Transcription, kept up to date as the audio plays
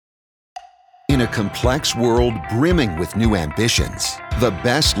In a complex world brimming with new ambitions, the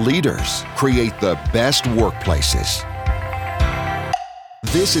best leaders create the best workplaces.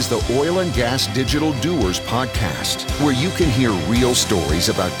 This is the Oil and Gas Digital Doers podcast, where you can hear real stories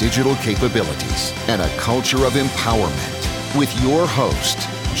about digital capabilities and a culture of empowerment with your host,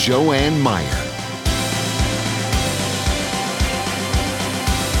 Joanne Meyer.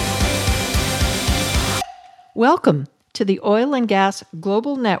 Welcome to the Oil and Gas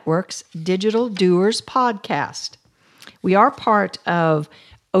Global Network's Digital Doers podcast. We are part of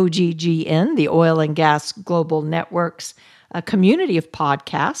OGGN, the Oil and Gas Global Network's community of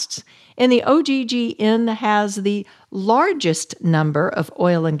podcasts, and the OGGN has the largest number of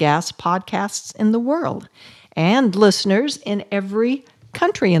oil and gas podcasts in the world and listeners in every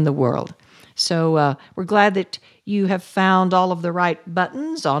country in the world. So we're glad that you have found all of the right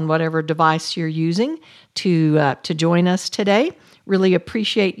buttons on whatever device you're using to join us today. Really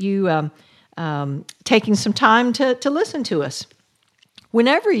appreciate you taking some time to listen to us.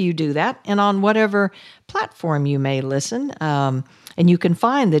 Whenever you do that, and on whatever platform you may listen, and you can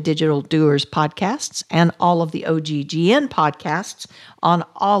find the Digital Doers podcasts and all of the OGGN podcasts on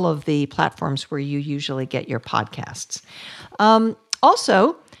all of the platforms where you usually get your podcasts.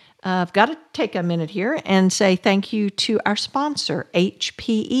 Also, I've got to take a minute here and say thank you to our sponsor,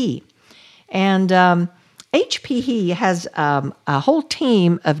 HPE. And HPE has a whole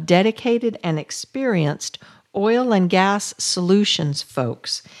team of dedicated and experienced oil and gas solutions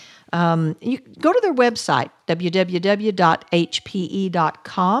folks. You go to their website, www.hpe.com,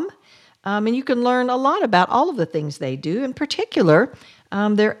 and you can learn a lot about all of the things they do, in particular,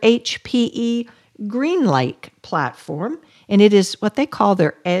 their HPE GreenLake platform. And it is what they call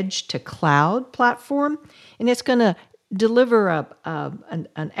their edge to cloud platform. And it's going to deliver an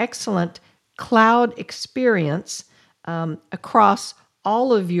excellent cloud experience across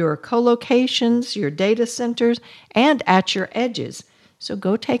all of your co-locations, your data centers, and at your edges. So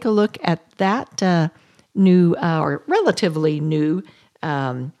go take a look at that new or relatively new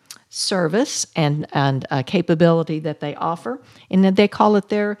service and capability that they offer. And then they call it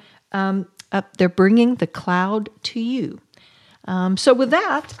they're bringing the cloud to you. So with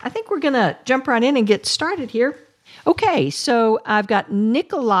that, I think we're going to jump right in and get started here. Okay, so I've got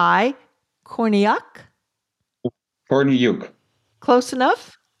Nikolai Korniuk. Close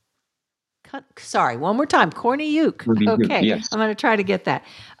enough? Sorry, one more time. Korniuk. Okay, yes. I'm going to try to get that.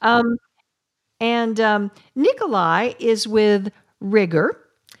 Nikolai is with Rigor,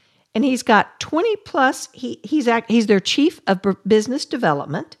 and he's got 20 plus. He's their chief of business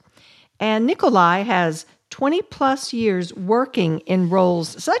development, and Nikolai has 20 plus years working in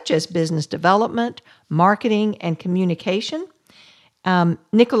roles such as business development, marketing, and communication.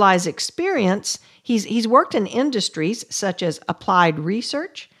 Nikolai's experience, he's worked in industries such as applied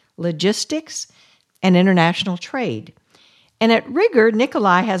research, logistics, and international trade. And at Rigor,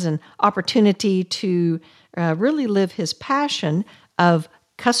 Nikolai has an opportunity to really live his passion of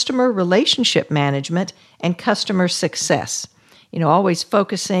customer relationship management and customer success. You know, always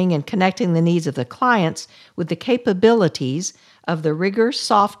focusing and connecting the needs of the clients with the capabilities of the Rigor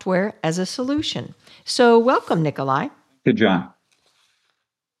software as a solution. So welcome, Nikolai. Good, John.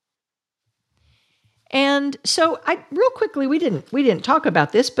 And so real quickly, we didn't talk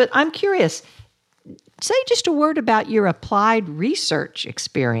about this, but I'm curious, say just a word about your applied research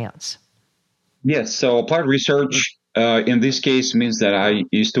experience. Yes, so applied research in this case means that I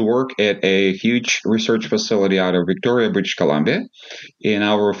used to work at a huge research facility out of Victoria, British Columbia, and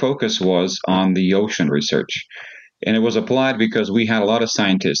our focus was on the ocean research. And it was applied because we had a lot of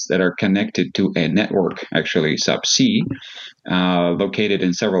scientists that are connected to a network, actually subsea, located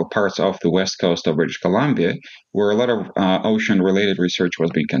in several parts of the west coast of British Columbia, where a lot of ocean-related research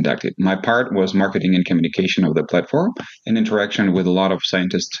was being conducted. My part was marketing and communication of the platform and interaction with a lot of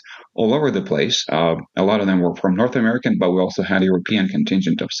scientists all over the place. A lot of them were from North American, but we also had a European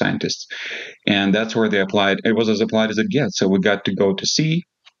contingent of scientists. And that's where they applied. It was as applied as it gets. So we got to go to sea,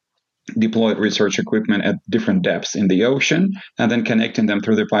 deployed research equipment at different depths in the ocean, and then connecting them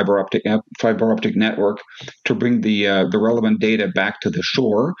through the fiber optic network to bring the relevant data back to the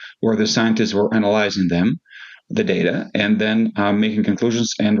shore, where the scientists were analyzing the data, and then making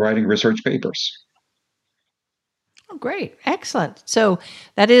conclusions and writing research papers. Oh, great. Excellent. So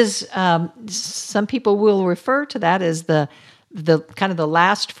that is, some people will refer to that as the kind of the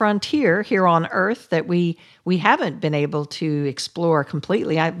last frontier here on Earth that we we haven't been able to explore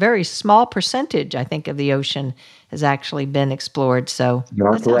completely. A very small percentage, I think, of the ocean has actually been explored. So You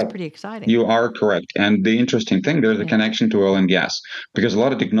are that sounds correct. pretty exciting. You are correct. And the interesting thing, there's a Yeah. connection to oil and gas because a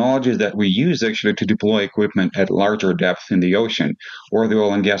lot of technologies that we use actually to deploy equipment at larger depth in the ocean or the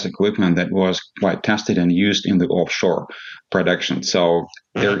oil and gas equipment that was quite tested and used in the offshore production. So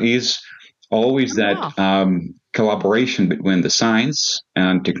there is always Oh, that wow. collaboration between the science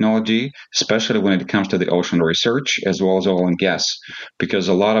and technology, especially when it comes to the ocean research as well as oil and gas, because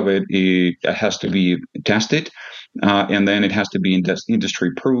a lot of it has to be tested and then it has to be industry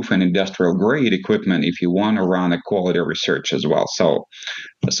proof and industrial grade equipment if you want to run a quality research as well. So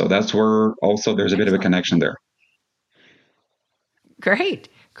that's where also there's a bit of a Excellent. connection there. Great,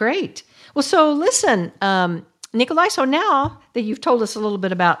 great. Well, so listen, Nikolai, so now that you've told us a little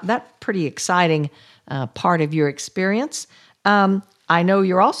bit about that pretty exciting part of your experience, I know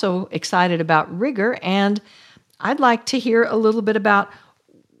you're also excited about rigor, and I'd like to hear a little bit about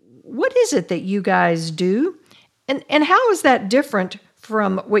what is it that you guys do, and how is that different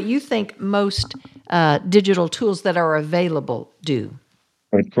from what you think most digital tools that are available do?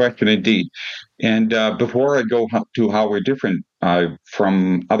 Good question indeed. And before I go to how we're different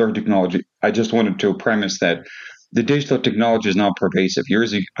from other technology, I just wanted to premise that the digital technology is not pervasive.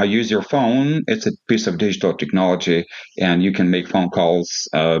 I use your phone; it's a piece of digital technology, and you can make phone calls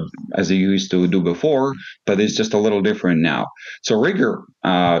as you used to do before, but it's just a little different now. So Rigor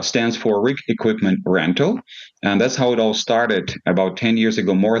stands for Rig Equipment Rental, and that's how it all started about 10 years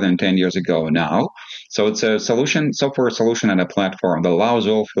ago, more than 10 years ago now. So it's a software solution and a platform that allows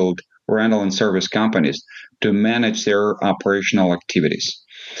oilfield rental and service companies to manage their operational activities,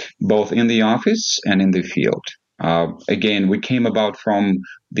 both in the office and in the field. Again, we came about from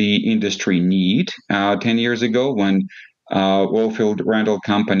the industry need 10 years ago when oilfield rental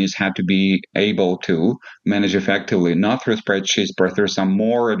companies had to be able to manage effectively, not through spreadsheets, but through some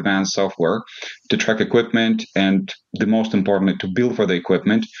more advanced software to track equipment and, the most importantly, to bill for the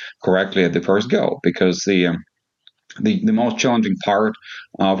equipment correctly at the first go. Because the most challenging part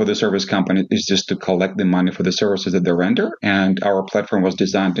for the service company is just to collect the money for the services that they render, and our platform was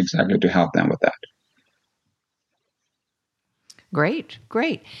designed exactly to help them with that. Great,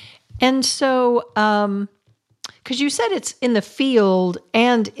 great. And so, because you said it's in the field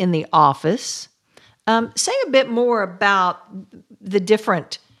and in the office, say a bit more about the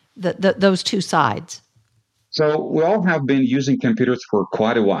different those two sides. So we all have been using computers for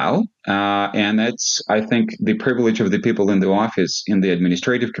quite a while, and that's, I think, the privilege of the people in the office, in the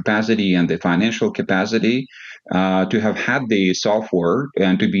administrative capacity and the financial capacity, to have had the software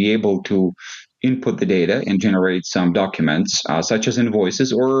and to be able to input the data and generate some documents, such as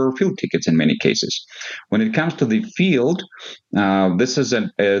invoices or field tickets in many cases. When it comes to the field,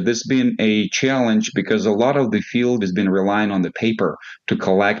 this been a challenge because a lot of the field has been relying on the paper to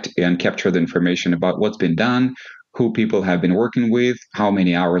collect and capture the information about what's been done, who people have been working with, how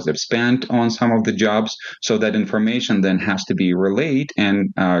many hours they've spent on some of the jobs. So that information then has to be relayed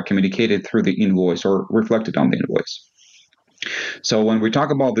and communicated through the invoice or reflected on the invoice. So when we talk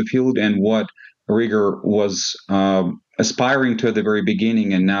about the field and what Rigor was aspiring to at the very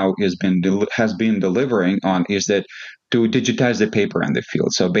beginning and now has been delivering on is that to digitize the paper in the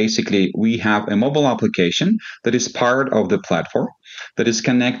field. So basically, we have a mobile application that is part of the platform that is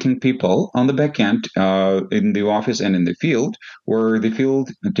connecting people on the back end in the office and in the field, where the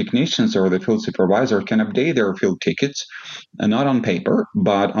field technicians or the field supervisor can update their field tickets, not on paper,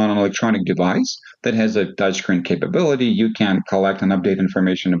 but on an electronic device that has a touchscreen capability. You can collect and update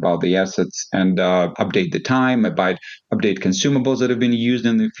information about the assets and update the time, update consumables that have been used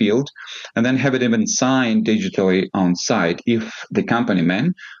in the field, and then have it even signed digitally on site if the company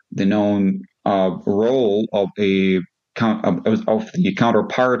man, the known role of the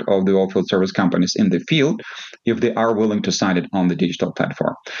counterpart of the oilfield service companies in the field, if they are willing to sign it on the digital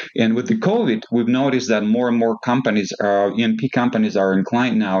platform. And with the COVID, we've noticed that more and more companies, E&P companies, are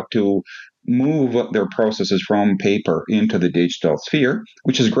inclined now to move their processes from paper into the digital sphere,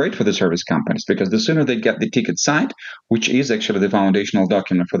 which is great for the service companies because the sooner they get the ticket signed, which is actually the foundational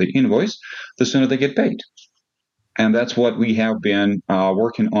document for the invoice, the sooner they get paid. And that's what we have been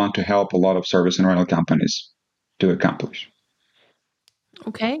working on to help a lot of service and rental companies to accomplish.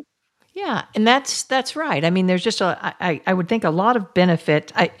 Okay. Yeah, and that's right. I mean, there's just I would think a lot of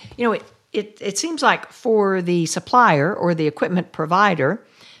benefit. It seems like for the supplier or the equipment provider,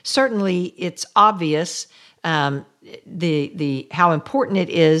 certainly it's obvious the how important it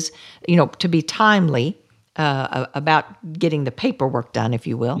is, to be timely about getting the paperwork done, if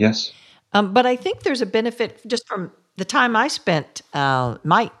you will. Yes. But I think there's a benefit just from the time I spent,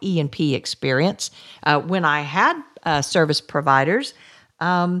 my E&P experience, when I had service providers,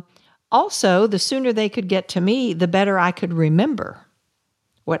 also, the sooner they could get to me, the better I could remember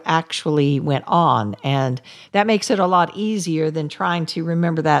what actually went on. And that makes it a lot easier than trying to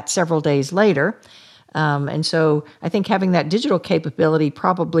remember that several days later. And so I think having that digital capability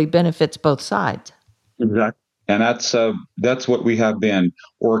probably benefits both sides. Exactly. And that's what we have been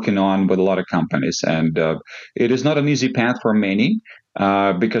working on with a lot of companies. And it is not an easy path for many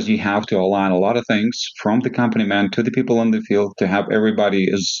because you have to align a lot of things from the company man to the people in the field to have everybody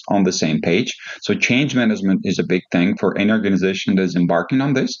is on the same page. So change management is a big thing for any organization that is embarking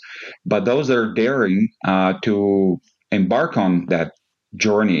on this. But those that are daring to embark on that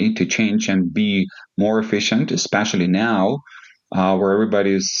journey to change and be more efficient, especially now where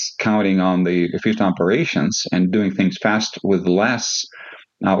everybody's counting on the efficient operations and doing things fast with less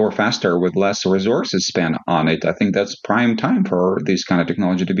or faster with less resources spent on it. I think that's prime time for this kind of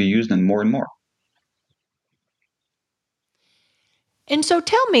technology to be used and more. And so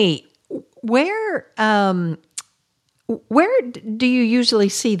tell me, where do you usually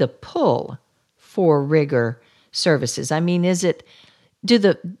see the pull for rigor services? I mean, is it do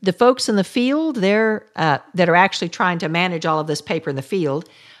the folks in the field there that are actually trying to manage all of this paper in the field,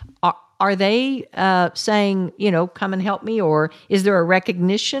 are they saying, come and help me, or is there a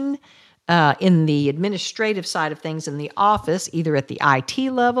recognition in the administrative side of things in the office, either at the IT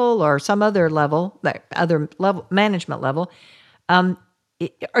level or some other level, management level?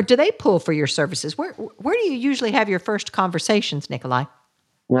 Or do they pull for your services? Where do you usually have your first conversations, Nikolai?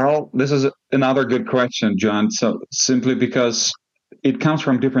 Well, this is another good question, John. So simply because it comes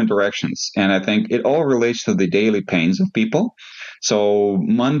from different directions, and I think it all relates to the daily pains of people. So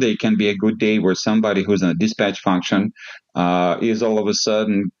Monday can be a good day where somebody who's in a dispatch function is all of a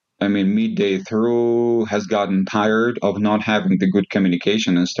sudden, I mean, midday through, has gotten tired of not having the good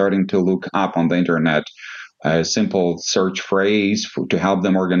communication and starting to look up on the internet a simple search phrase to help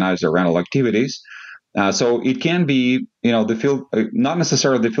them organize their rental activities. So it can be, the field, not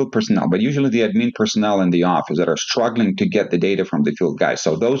necessarily the field personnel, but usually the admin personnel in the office that are struggling to get the data from the field guys.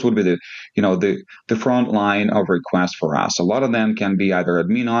 So those would be the front line of requests for us. A lot of them can be either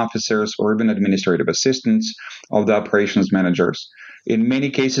admin officers or even administrative assistants of the operations managers. In many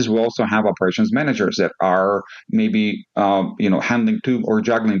cases, we also have operations managers that are maybe, handling or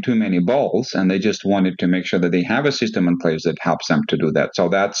juggling too many balls, and they just wanted to make sure that they have a system in place that helps them to do that. So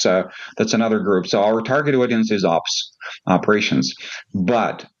that's another group. So our target audience is ops operations,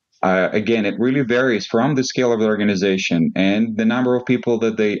 but again, it really varies from the scale of the organization and the number of people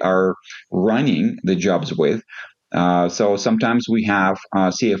that they are running the jobs with. So sometimes we have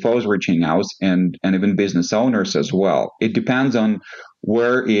CFOs reaching out and even business owners as well. It depends on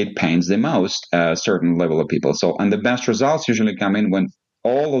where it pains the most a certain level of people. So, and the best results usually come in when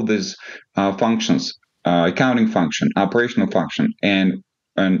all of these functions, accounting function, operational function, and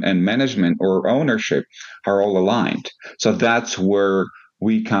management or ownership are all aligned. So that's where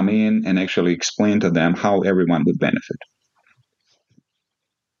we come in and actually explain to them how everyone would benefit.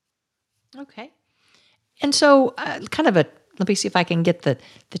 Okay. And so, let me see if I can get the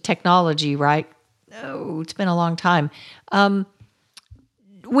technology right. Oh, it's been a long time.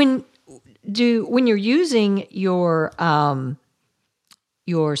 When you're using your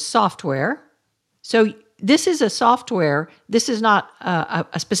software, so this is a software. This is not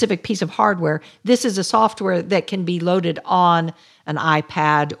a specific piece of hardware. This is a software that can be loaded on an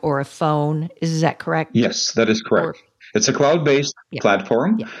iPad or a phone. Is that correct? Yes, that is correct. It's a cloud-based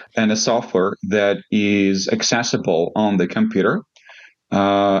platform and a software that is accessible on the computer,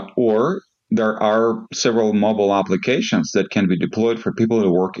 or there are several mobile applications that can be deployed for people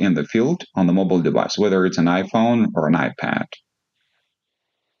who work in the field on the mobile device, whether it's an iPhone or an iPad.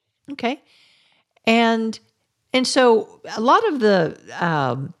 Okay. And so a lot of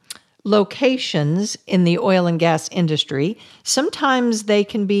the locations in the oil and gas industry, sometimes they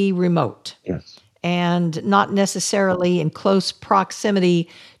can be remote. Yes. And not necessarily in close proximity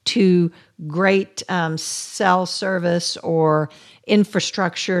to great cell service or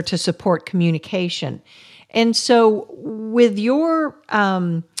infrastructure to support communication. And so with your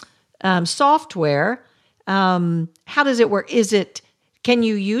software, how does it work? Can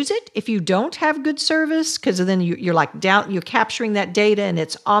you use it if you don't have good service? Because then you're capturing that data and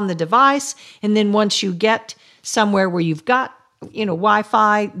it's on the device. And then once you get somewhere where you've got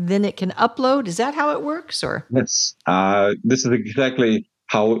Wi-Fi, then it can upload. Is that how it works? Or yes, this is exactly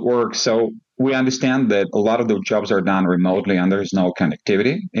how it works. So we understand that a lot of the jobs are done remotely and there's no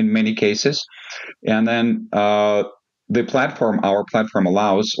connectivity in many cases. And then the platform, our platform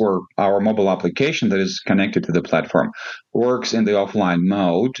allows, or our mobile application that is connected to the platform, works in the offline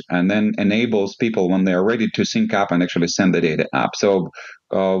mode and then enables people when they are ready to sync up and actually send the data up. So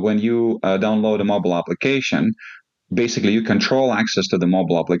when you download a mobile application, basically you control access to the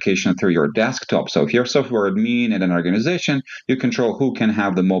mobile application through your desktop. So if you're a software admin at an organization, you control who can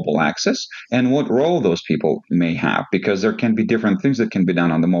have the mobile access and what role those people may have, because there can be different things that can be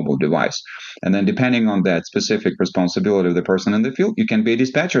done on the mobile device. And then depending on that specific responsibility of the person in the field, you can be a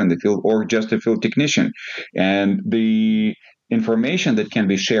dispatcher in the field or just a field technician. And the information that can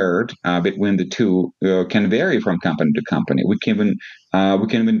be shared between the two can vary from company to company. We can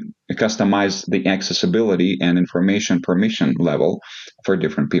even customize the accessibility and information permission level for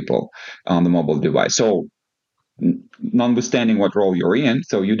different people on the mobile device. So notwithstanding what role you're in,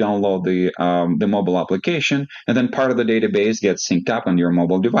 so you download the mobile application, and then part of the database gets synced up on your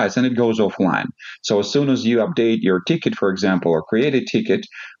mobile device, and it goes offline. So as soon as you update your ticket, for example, or create a ticket,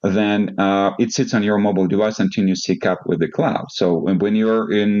 then it sits on your mobile device until you sync up with the cloud. So when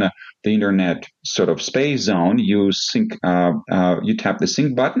you're in the internet sort of space zone, you you tap the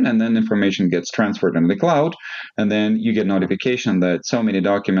sync button, and then information gets transferred in the cloud, and then you get notification that so many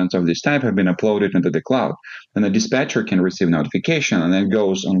documents of this type have been uploaded into the cloud. And the dispatcher can receive notification and then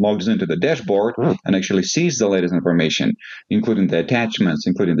goes and logs into the dashboard and actually sees the latest information, including the attachments,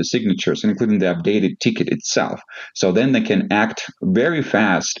 including the signatures, including the updated ticket itself. So then they can act very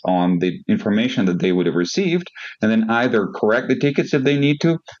fast on the information that they would have received, and then either correct the tickets if they need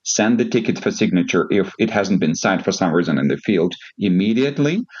to, send the ticket for signature if it hasn't been signed for some reason in the field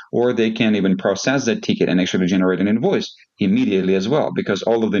immediately, or they can even process that ticket and actually generate an invoice immediately as well, because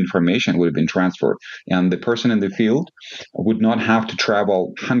all of the information would have been transferred, and the person in the field would not have to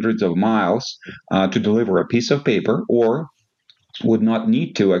travel hundreds of miles to deliver a piece of paper, or would not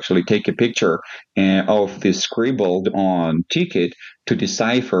need to actually take a picture of the scribbled on ticket to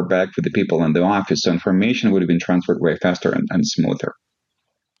decipher back to the people in the office. So information would have been transferred way faster and smoother.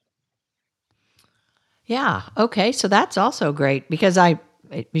 Yeah. Okay. So that's also great because as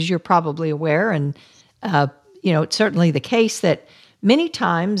you're probably aware, and it's certainly the case that many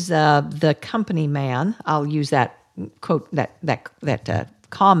times the company man, I'll use that quote, that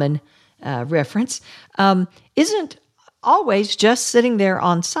common reference, isn't always just sitting there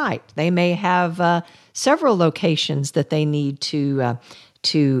on site. They may have several locations that they need to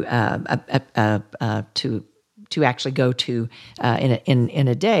actually go to in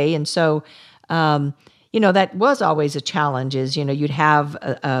a day, and so. That was always a challenge is, you'd have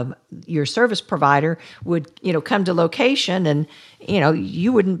your service provider would, come to location and,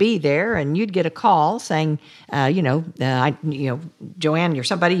 you wouldn't be there and you'd get a call saying, Joanne, you're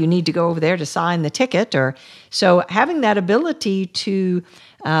somebody, you need to go over there to sign the ticket. Or so having that ability to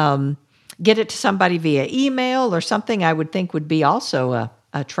get it to somebody via email or something, I would think would be also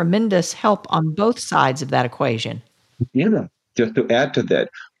a tremendous help on both sides of that equation. Yeah. Just to add to that,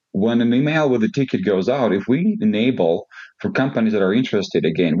 when an email with a ticket goes out, if we enable, for companies that are interested,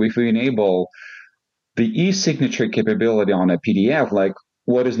 again, if we enable the e-signature capability on a PDF, like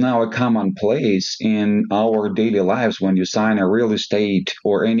what is now a commonplace in our daily lives when you sign a real estate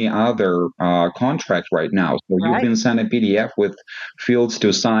or any other contract right now. So you've been sent a PDF with fields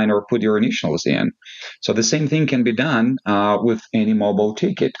to sign or put your initials in. So the same thing can be done with any mobile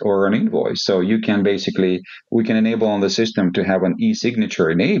ticket or an invoice. So we can enable on the system to have an e-signature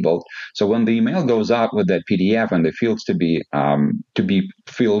enabled. So when the email goes out with that PDF and the fields to be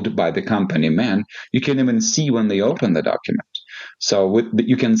filled by the company man, you can even see when they open the document. So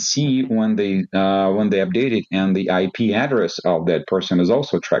you can see when they update it, and the IP address of that person is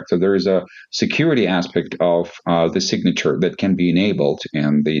also tracked. So there is a security aspect of the signature that can be enabled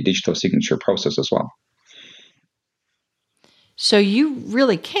in the digital signature process as well. So you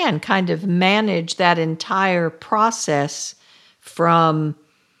really can kind of manage that entire process from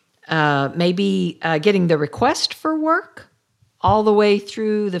maybe getting the request for work all the way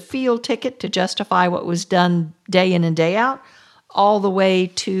through the field ticket to justify what was done day in and day out, all the way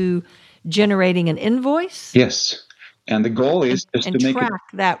to generating an invoice? Yes. And the goal is just to make track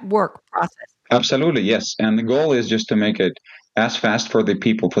that work process. Absolutely, yes. And the goal is just to make it as fast for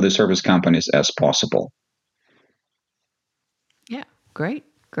the service companies as possible. Yeah, great,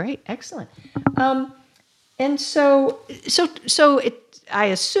 excellent. And so I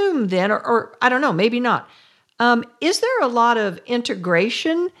assume then, or I don't know, maybe not. Is there a lot of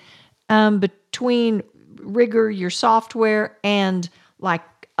integration between Rigor, your software, and like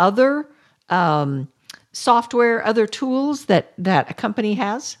other software, other tools that a company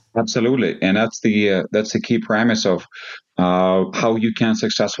has? Absolutely, and that's the key premise of how you can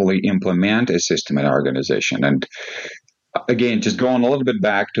successfully implement a system in an organization. And again, just going a little bit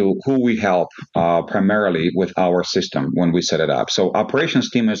back to who we help primarily with our system when we set it up. So operations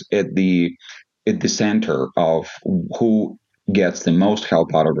team is at the center of who gets the most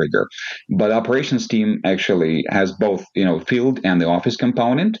help out of Rigor. But operations team actually has both, field and the office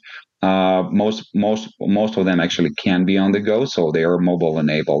component. Most of them actually can be on the go, so they are mobile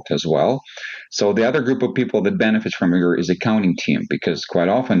enabled as well. So the other group of people that benefits from Rigor is accounting team, because quite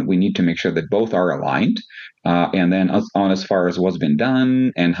often we need to make sure that both are aligned, and then on as far as what's been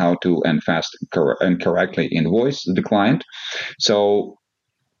done and how to and fast and correctly invoice the client. So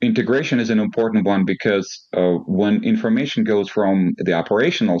integration is an important one, because when information goes from the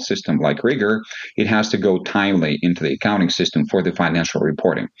operational system like Rigor, it has to go timely into the accounting system for the financial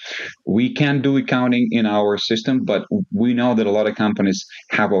reporting. We can do accounting in our system, but we know that a lot of companies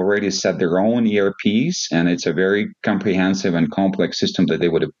have already set their own ERPs, and it's a very comprehensive and complex system that they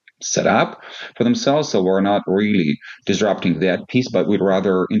would have set up for themselves. So we're not really disrupting that piece, but we'd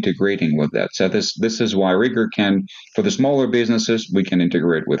rather integrating with that. So this is why Rigor can, for the smaller businesses, we can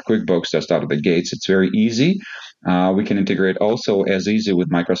integrate with QuickBooks just out of the gates. It's very easy. We can integrate also as easy with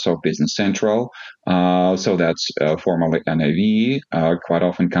Microsoft Business Central. So that's formerly NAV. Quite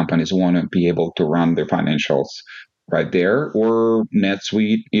often companies want to be able to run their financials right there, or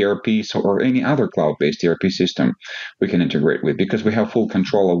NetSuite ERPs or any other cloud-based ERP system we can integrate with, because we have full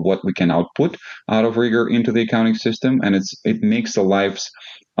control of what we can output out of Rigor into the accounting system, and it makes the lives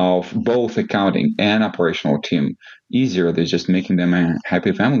of both accounting and operational team easier. Than just making them a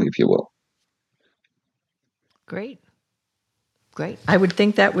happy family, if you will. Great. I would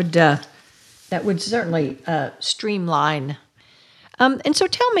think that would certainly streamline. And so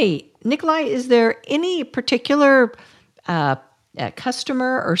tell me, Nikolai, is there any particular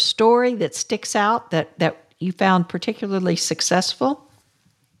customer or story that sticks out that you found particularly successful?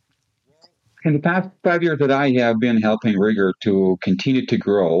 In the past 5 years that I have been helping Rigor to continue to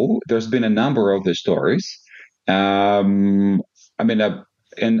grow, there's been a number of the stories. And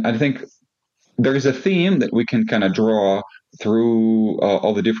I think there is a theme that we can kind of draw through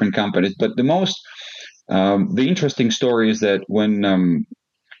all the different companies. But the interesting story is that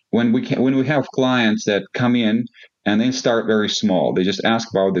when we have clients that come in and they start very small, they just ask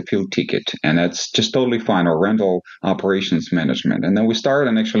about the field ticket, and that's just totally fine, or rental operations management. And then we start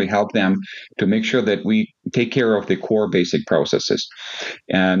and actually help them to make sure that we take care of the core basic processes.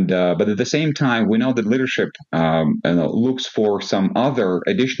 And but at the same time, we know that leadership looks for some other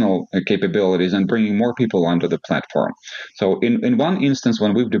additional capabilities and bringing more people onto the platform. So in one instance,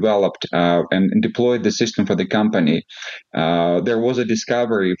 when we've developed and deployed the system for the company, there was a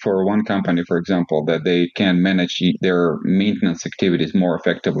discovery for one company, for example, that they can manage their maintenance activities more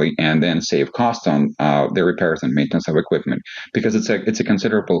effectively and then save costs on the repairs and maintenance of equipment, because it's a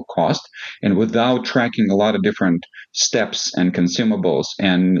considerable cost, and without tracking a lot of different steps and consumables,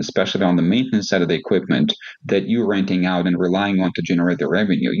 and especially on the maintenance side of the equipment that you're renting out and relying on to generate the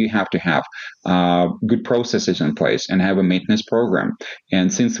revenue, you have to have good processes in place and have a maintenance program.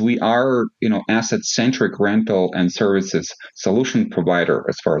 And since we are, asset-centric rental and services solution provider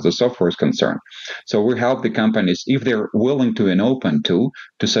as far as the software is concerned, so we help the companies, if they're willing to and open to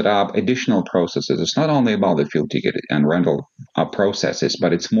set up additional processes. It's not only about the field ticket and rental processes,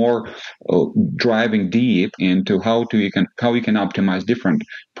 but it's more driving deep into how you can optimize different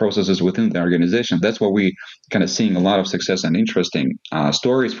processes within the organization. That's where we kind of seeing a lot of success and interesting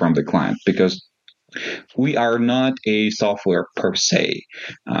stories from the client, because we are not a software per se.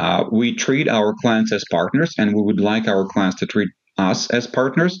 We treat our clients as partners, and we would like our clients to treat us as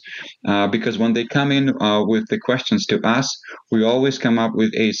partners, because when they come in with the questions to us, we always come up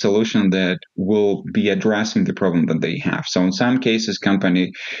with a solution that will be addressing the problem that they have. So in some cases,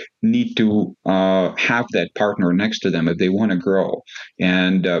 company need to have that partner next to them if they want to grow.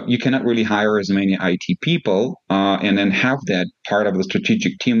 And you cannot really hire as many IT people and then have that part of the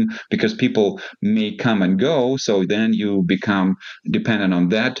strategic team, because people may come and go. So then you become dependent on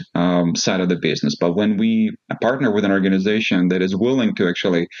that side of the business. But when we partner with an organization that is willing to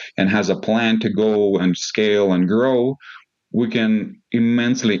actually and has a plan to go and scale and grow, we can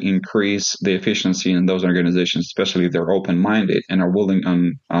immensely increase the efficiency in those organizations, especially if they're open-minded and are willing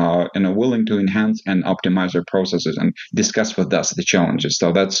to enhance and optimize their processes and discuss with us the challenges.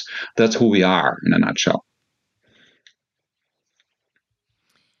 So that's who we are in a nutshell.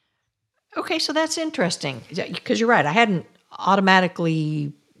 Okay, so that's interesting, because you're right. I hadn't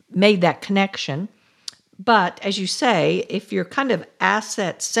automatically made that connection. But as you say, if you're kind of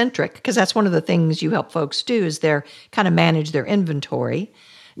asset centric, because that's one of the things you help folks do, is they're kind of manage their inventory,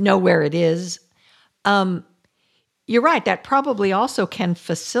 know where it is. You're right. That probably also can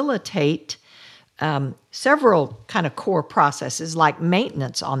facilitate several kind of core processes like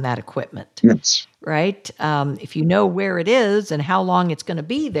maintenance on that equipment. Yes. Right? If you know where it is and how long it's going to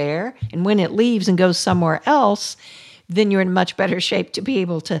be there, and when it leaves and goes somewhere else, then you're in much better shape to be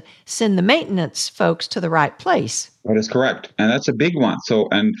able to send the maintenance folks to the right place. That is correct. And that's a big one. So,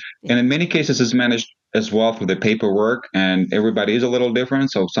 and in many cases, it's managed as well through the paperwork, and everybody is a little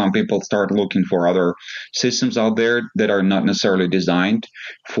different. So some people start looking for other systems out there that are not necessarily designed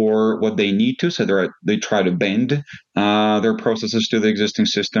for what they need to. So they try to bend their processes to the existing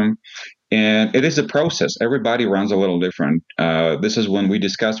system. And it is a process. Everybody runs a little different. This is when we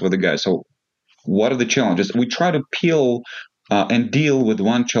discuss with the guys. So what are the challenges? We try to peel and deal with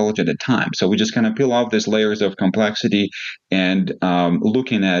one challenge at a time. So we just kind of peel off these layers of complexity and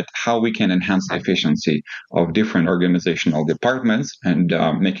looking at how we can enhance the efficiency of different organizational departments and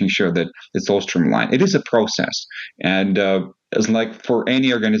making sure that it's all streamlined. It is a process. And it's like for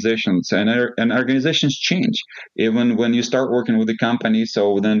any organizations, and organizations change even when you start working with a company.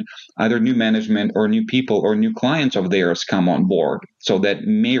 So then either new management or new people or new clients of theirs come on board. So that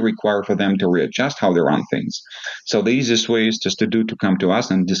may require for them to readjust how they run things. So the easiest way is just to come to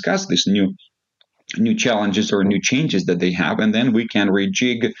us and discuss this new challenges or new changes that they have, and then we can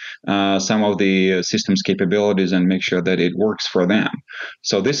rejig some of the system's capabilities and make sure that it works for them.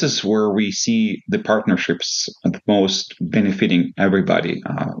 So this is where we see the partnerships most benefiting everybody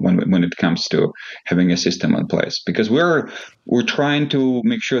when it comes to having a system in place, because we're trying to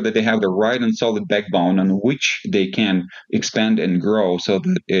make sure that they have the right and solid backbone on which they can expand and grow, so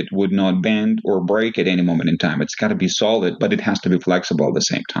that it would not bend or break at any moment in time. It's got to be solid, but it has to be flexible at the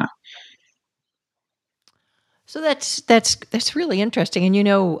same time. So that's really interesting.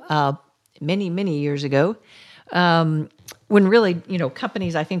 And many years ago, when really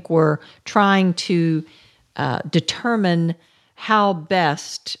companies, I think, were trying to determine how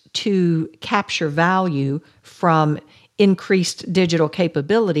best to capture value from increased digital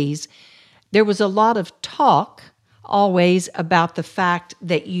capabilities, there was a lot of talk always about the fact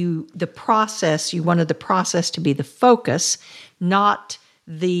that you wanted the process to be the focus, not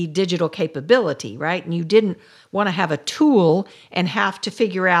the digital capability, right? And you didn't want to have a tool and have to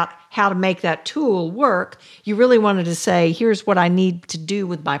figure out how to make that tool work. You really wanted to say, here's what I need to do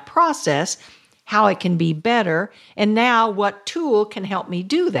with my process, how it can be better, and now what tool can help me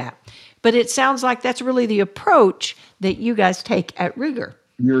do that. But it sounds like that's really the approach that you guys take at Rigor.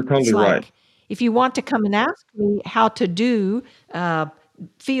 You're totally right. If you want to come and ask me how to do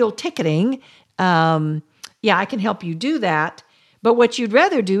field ticketing, I can help you do that. But what you'd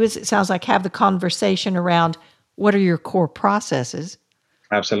rather do is, it sounds like, have the conversation around what are your core processes.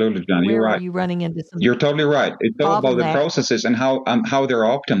 Absolutely, John. You're right. Where are you running into some? You're totally right. It's all about the processes and how they're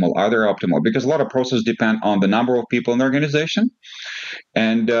optimal. Are they optimal? Because a lot of processes depend on the number of people in the organization,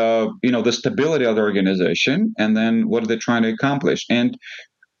 and the stability of the organization, and then what are they trying to accomplish. And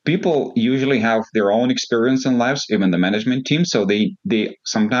people usually have their own experience in lives, even the management team. So they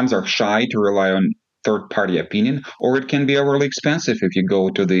sometimes are shy to rely on third-party opinion, or it can be overly expensive if you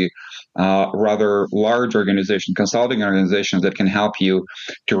go to the rather large consulting organizations that can help you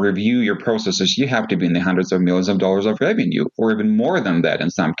to review your processes. You have to be in the hundreds of millions of dollars of revenue, or even more than that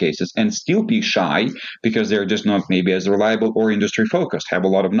in some cases, and still be shy because they're just not maybe as reliable or industry focused, have a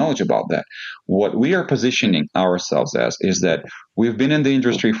lot of knowledge about that. What we are positioning ourselves as is that we've been in the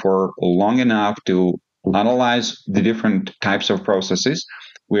industry for long enough to analyze the different types of processes.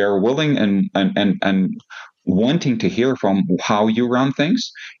 We are willing and wanting to hear from how you run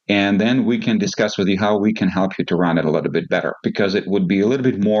things, and then we can discuss with you how we can help you to run it a little bit better, because it would be a little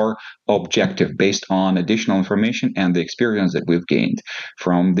bit more objective based on additional information and the experience that we've gained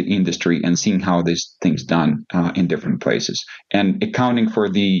from the industry and seeing how these things done in different places, and accounting for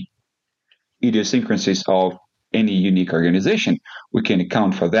the idiosyncrasies of any unique organization. We can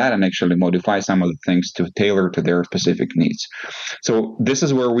account for that and actually modify some of the things to tailor to their specific needs. So this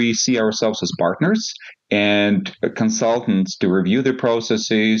is where we see ourselves as partners and consultants to review the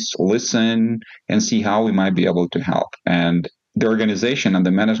processes, listen, and see how we might be able to help. And the organization and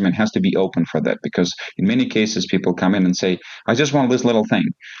the management has to be open for that, because in many cases people come in and say, I just want this little thing.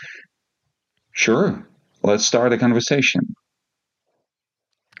 Sure, let's start a conversation.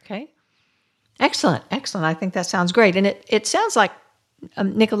 Okay. Excellent. I think that sounds great. And it sounds like,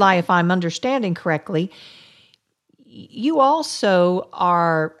 Nikolai, if I'm understanding correctly, you also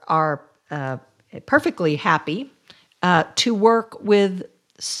are perfectly happy to work with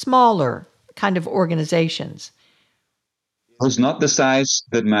smaller kind of organizations. It's not the size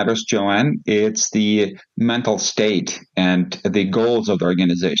that matters, Joanne. It's the mental state and the goals of the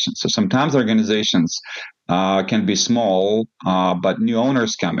organization. So sometimes organizations can be small, but new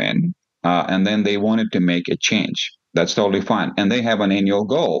owners come in and then they wanted to make a change. That's totally fine. And they have an annual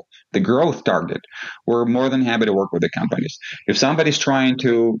goal, the growth target. We're more than happy to work with the companies. If somebody's trying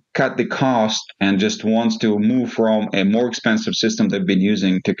to cut the cost and just wants to move from a more expensive system they've been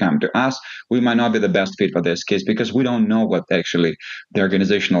using to come to us, we might not be the best fit for this case because we don't know what actually the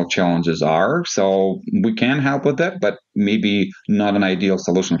organizational challenges are. So we can help with that, but maybe not an ideal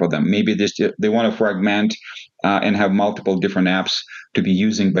solution for them. Maybe they want to fragment and have multiple different apps to be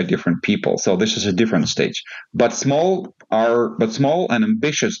using by different people. So this is a different stage. But small and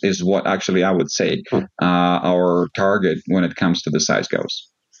ambitious is what actually I would say our target when it comes to the size goes.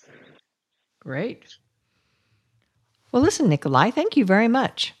 Great. Well, listen, Nikolai, thank you very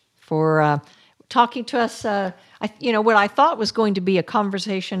much for talking to us. What I thought was going to be a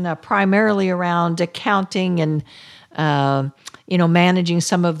conversation primarily around accounting and managing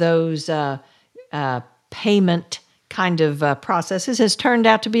some of those payment kind of processes has turned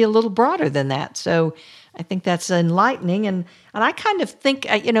out to be a little broader than that. So I think that's enlightening. And I kind of think,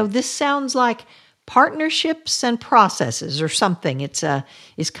 this sounds like partnerships and processes or something. It's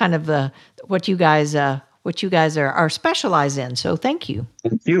kind of what you guys are specialized in. So thank you.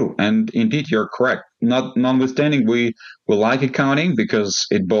 Thank you. And indeed, you're correct. Notwithstanding, we like accounting because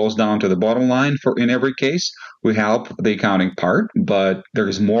it boils down to the bottom line in every case. We help the accounting part, but there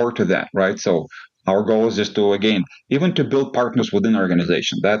is more to that, right? So our goal is just to, again, even to build partners within our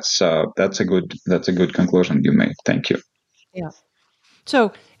organization. That's a good conclusion you made. Thank you. Yeah.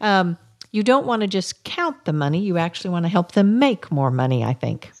 So you don't want to just count the money. You actually want to help them make more money, I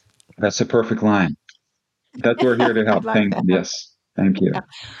think. That's a perfect line. That we're here to help. Yes. Thank you. Yeah.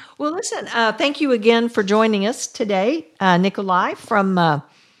 Well, listen, thank you again for joining us today, Nikolai from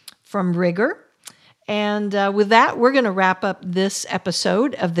Rigor. And with that, we're going to wrap up this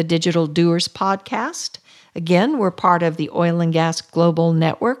episode of the Digital Doers Podcast. Again, we're part of the Oil and Gas Global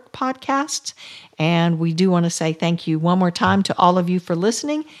Network podcasts. And we do want to say thank you one more time to all of you for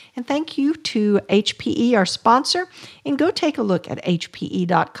listening. And thank you to HPE, our sponsor. And go take a look at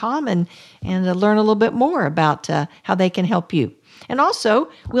hpe.com and learn a little bit more about how they can help you. And also,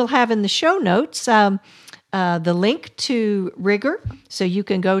 we'll have in the show notes the link to Rigor, so you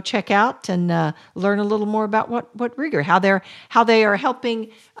can go check out and learn a little more about what Rigor, how they are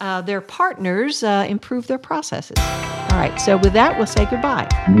helping their partners improve their processes. All right, so with that, we'll say goodbye.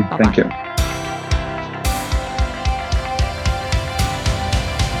 Thank you.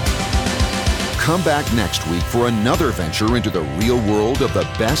 Come back next week for another venture into the real world of the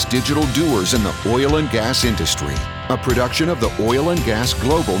best digital doers in the oil and gas industry, a production of the Oil and Gas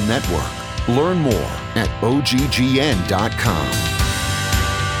Global Network. Learn more at oggn.com.